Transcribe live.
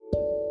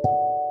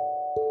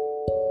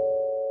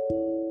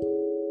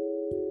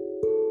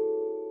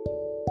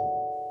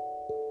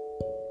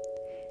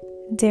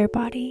Dear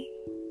body,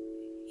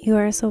 you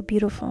are so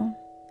beautiful.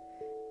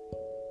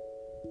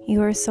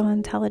 You are so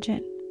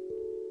intelligent.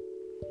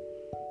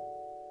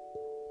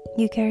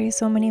 You carry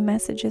so many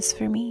messages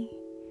for me,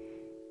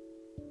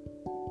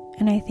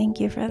 and I thank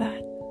you for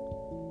that.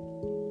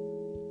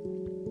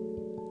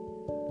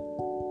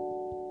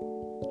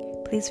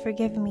 Please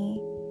forgive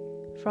me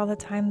for all the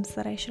times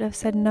that I should have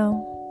said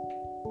no,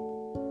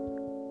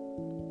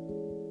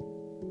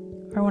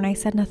 or when I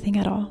said nothing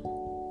at all.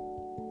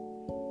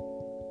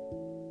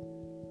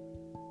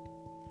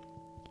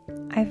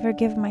 I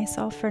forgive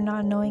myself for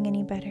not knowing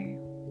any better.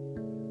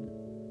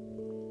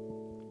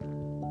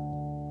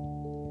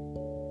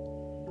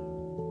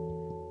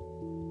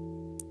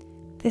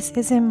 This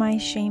isn't my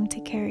shame to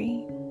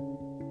carry.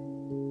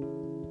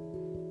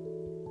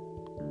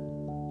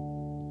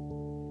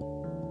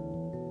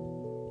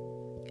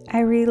 I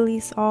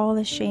release all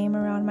the shame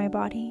around my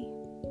body.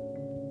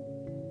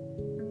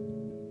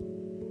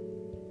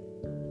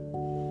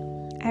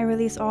 I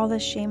release all the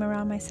shame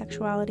around my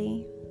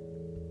sexuality.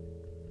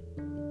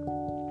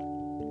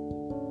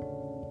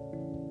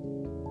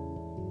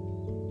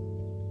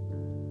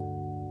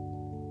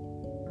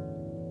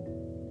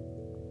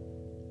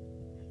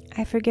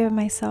 I forgive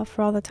myself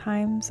for all the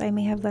times I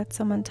may have let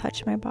someone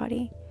touch my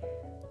body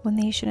when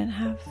they shouldn't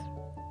have.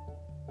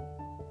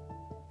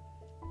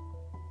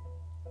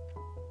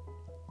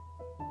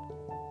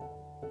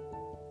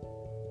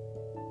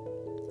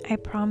 I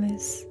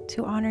promise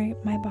to honor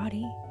my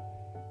body,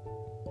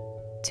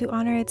 to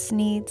honor its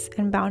needs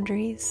and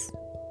boundaries.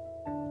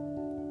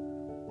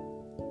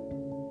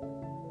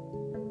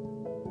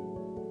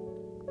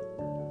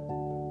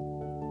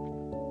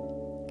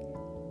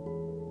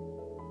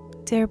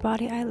 Dear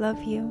body, I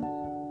love you.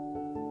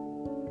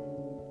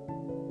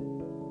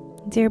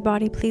 Dear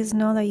body, please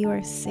know that you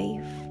are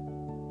safe.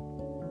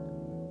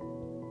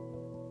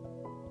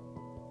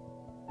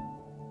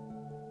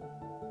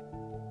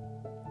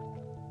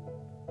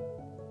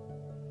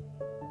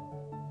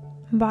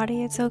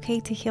 Body, it's okay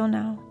to heal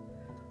now,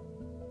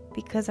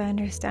 because I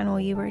understand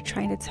what you were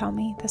trying to tell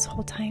me this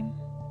whole time.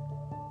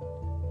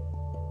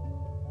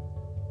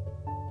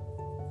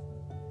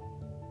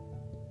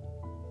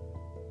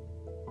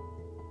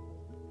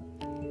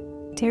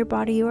 Dear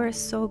body, you are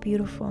so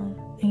beautiful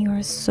and you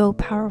are so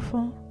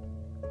powerful.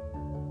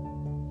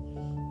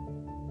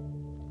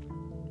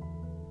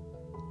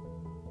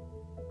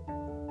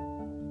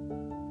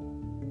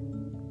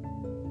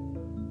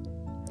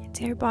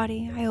 Dear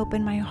body, I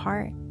open my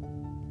heart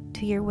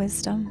to your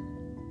wisdom.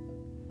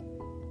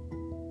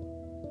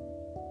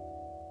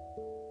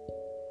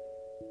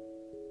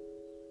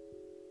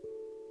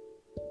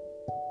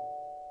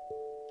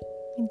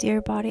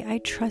 Dear body, I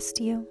trust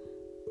you.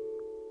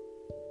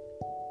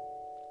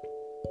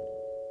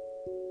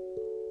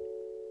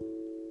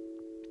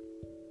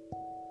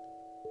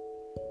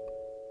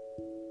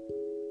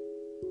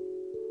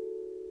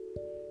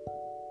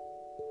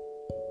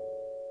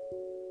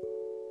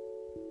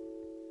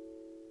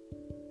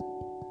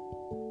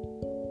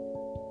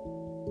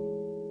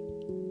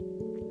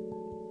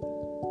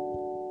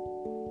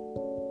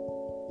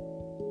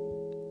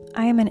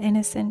 I am an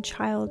innocent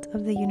child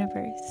of the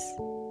universe,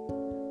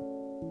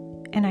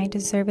 and I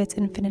deserve its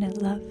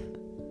infinite love.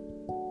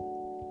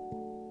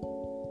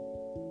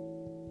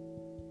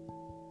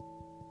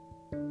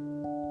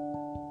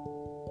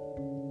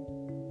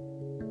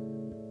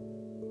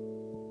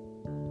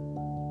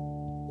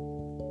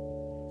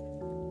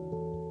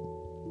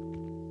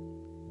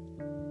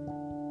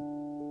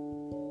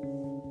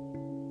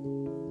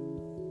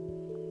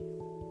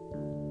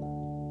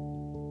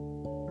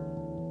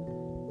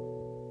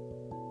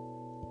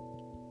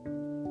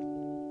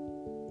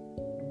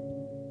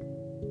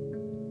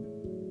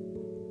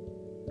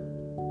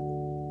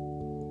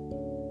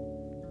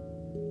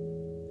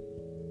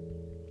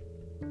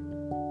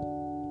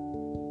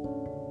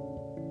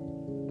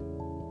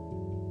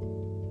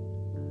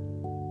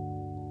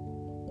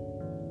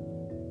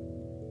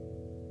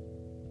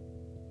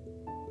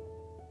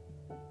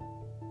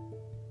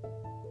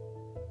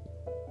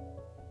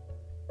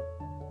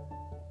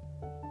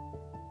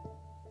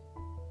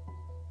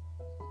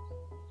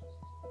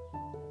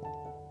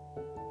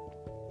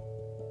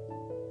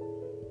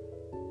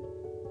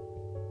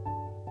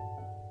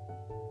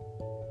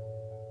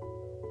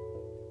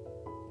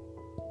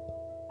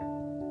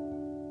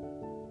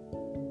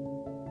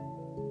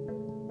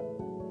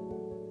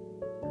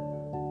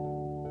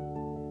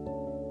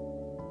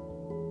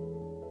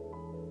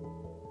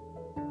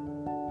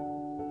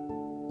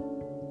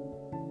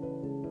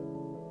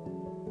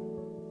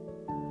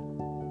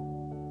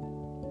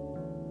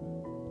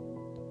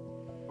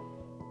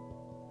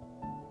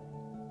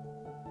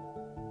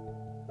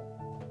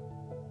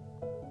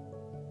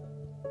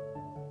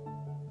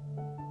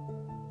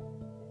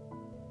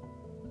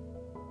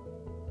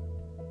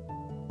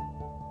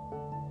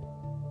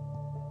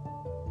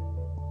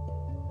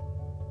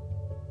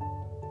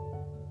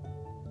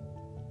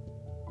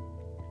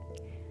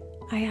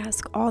 I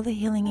ask all the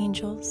healing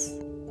angels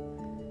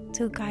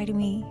to guide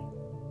me,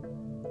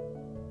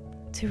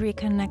 to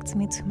reconnect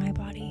me to my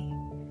body,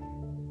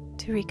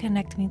 to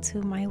reconnect me to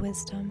my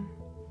wisdom.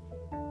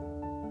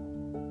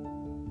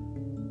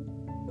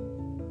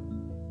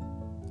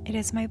 It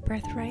is my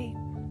birthright.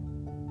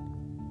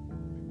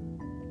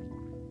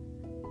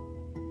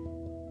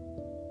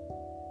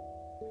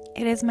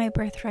 It is my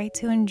birthright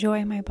to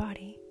enjoy my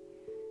body,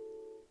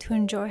 to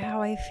enjoy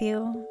how I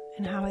feel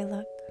and how I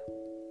look.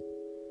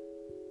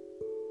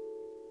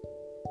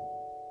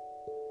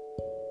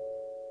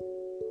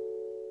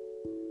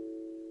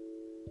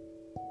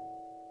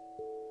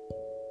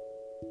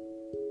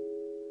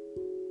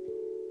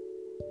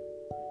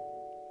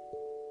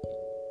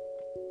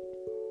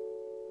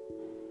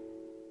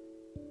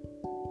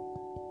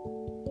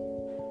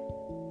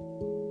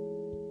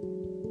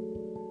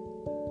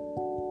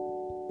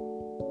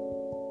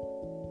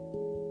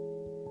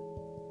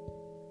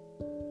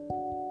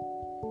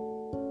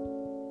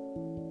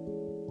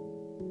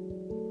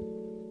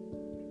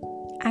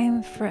 I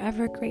am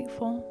forever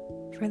grateful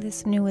for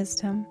this new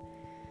wisdom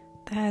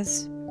that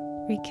has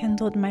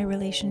rekindled my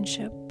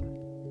relationship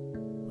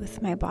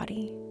with my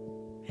body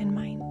and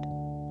mind.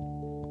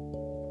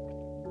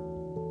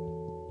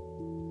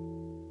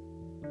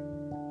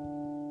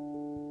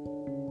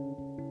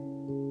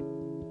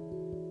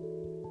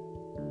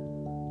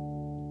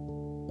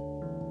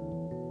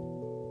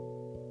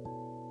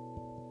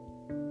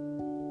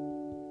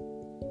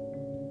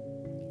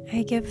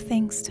 I give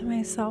thanks to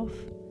myself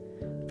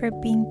for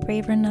being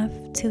brave enough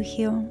to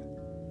heal.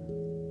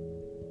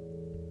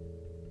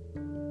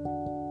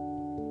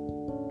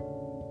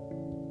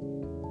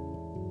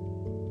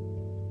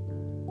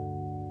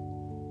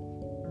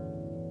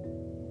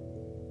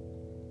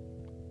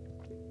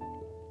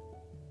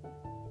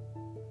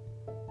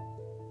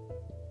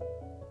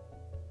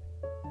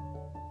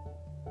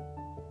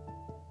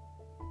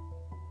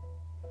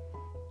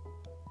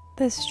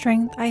 The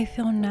strength I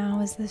feel now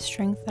is the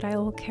strength that I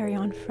will carry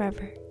on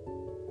forever.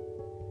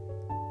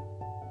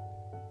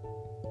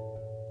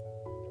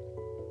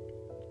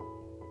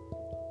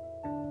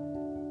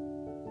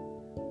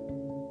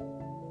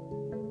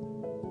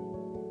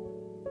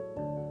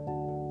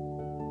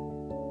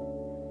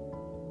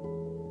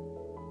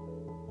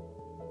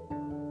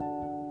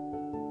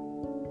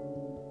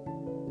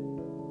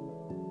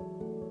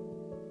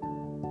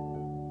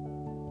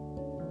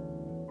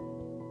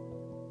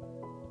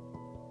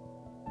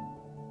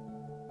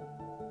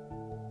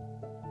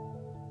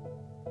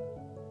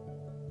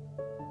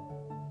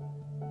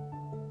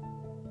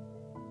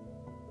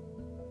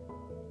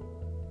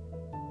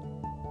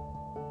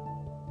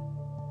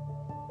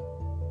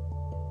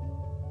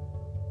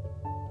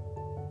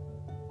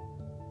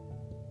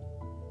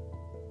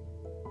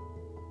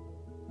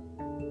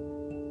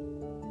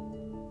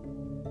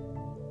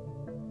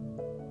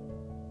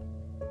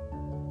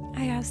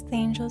 I ask the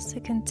angels to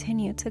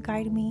continue to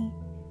guide me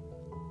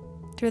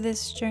through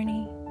this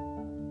journey.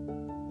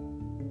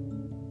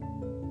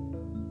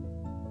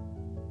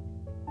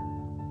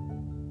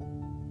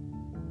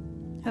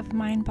 Of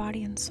mind,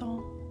 body, and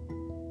soul.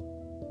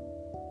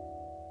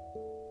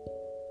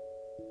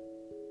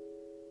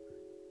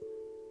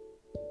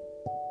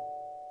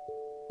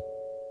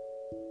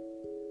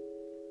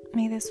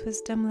 May this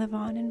wisdom live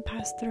on and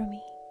pass through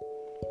me.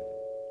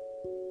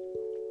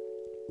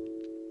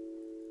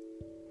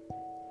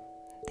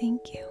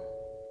 Thank you.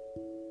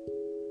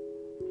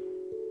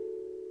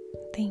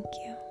 Thank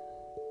you.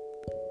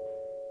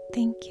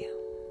 Thank you.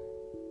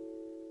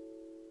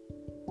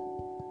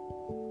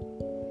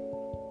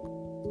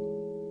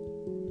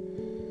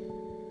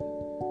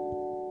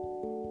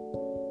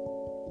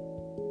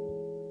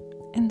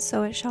 And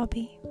so it shall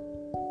be.